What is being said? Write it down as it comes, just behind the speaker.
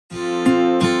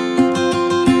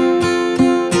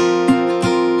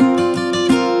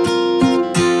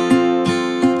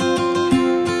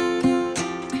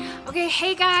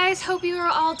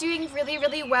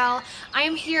really well. I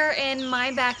am here in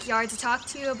my backyard to talk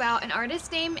to you about an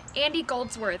artist named Andy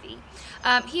Goldsworthy.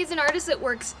 He's an artist that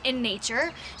works in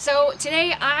nature. So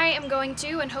today I am going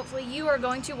to, and hopefully you are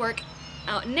going to, work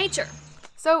out in nature.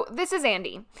 So this is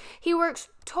Andy. He works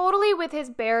totally with his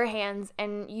bare hands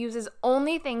and uses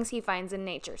only things he finds in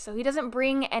nature. So he doesn't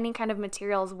bring any kind of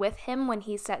materials with him when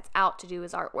he sets out to do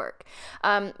his artwork.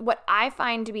 What I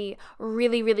find to be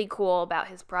really, really cool about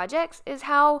his projects is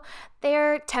how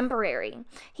they're temporary.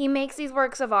 He makes these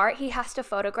works of art, he has to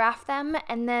photograph them,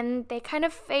 and then they kind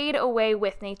of fade away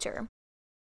with nature.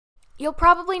 You'll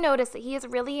probably notice that he is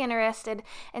really interested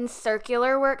in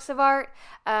circular works of art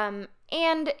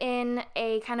and in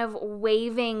a kind of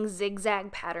waving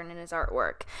zigzag pattern in his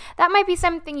artwork. That might be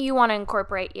something you want to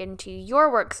incorporate into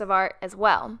your works of art as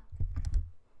well.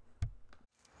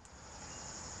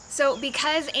 So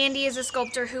because Andy is a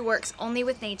sculptor who works only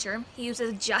with nature, he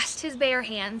uses just his bare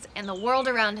hands and the world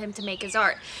around him to make his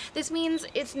art. This means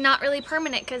it's not really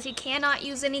permanent because he cannot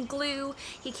use any glue,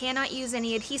 he cannot use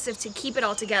any adhesive to keep it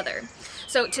all together.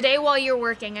 So today while you're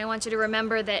working, I want you to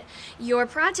remember that your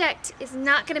project is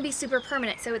not going to be super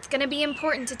permanent, so it's going to be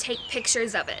important to take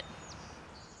pictures of it.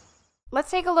 Let's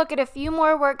take a look at a few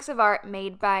more works of art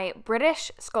made by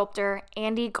British sculptor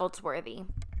Andy Goldsworthy.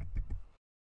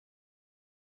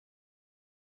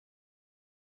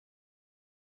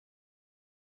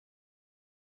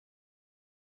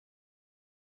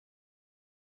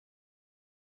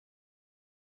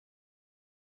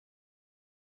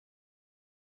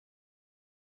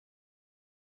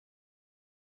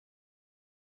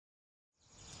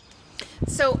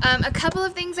 So a couple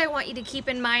of things I want you to keep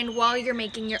in mind while you're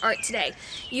making your art today.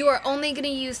 You are only going to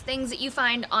use things that you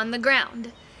find on the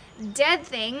ground. Dead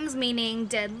things, meaning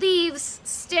dead leaves,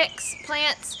 sticks,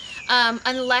 plants,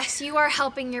 unless you are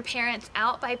helping your parents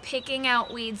out by picking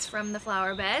out weeds from the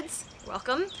flower beds.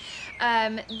 Welcome.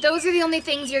 Those are the only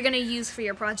things you're going to use for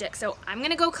your project. So I'm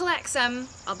going to go collect some.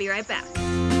 I'll be right back.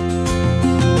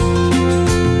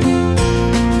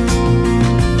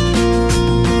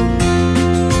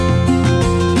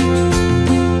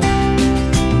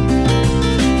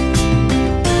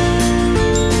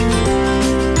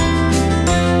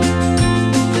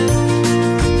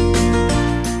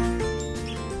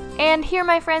 And here,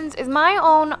 my friends, is my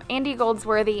own Andy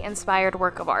Goldsworthy inspired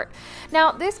work of art.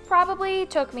 Now, this probably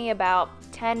took me about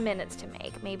 10 minutes to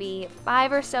make, maybe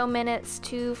 5 or so minutes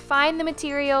to find the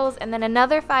materials, and then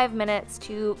another 5 minutes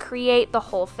to create the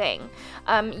whole thing.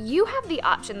 You have the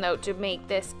option, though, to make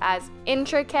this as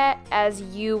intricate as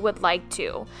you would like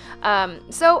to.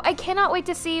 So I cannot wait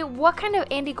to see what kind of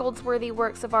Andy Goldsworthy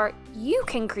works of art you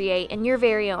can create in your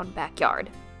very own backyard.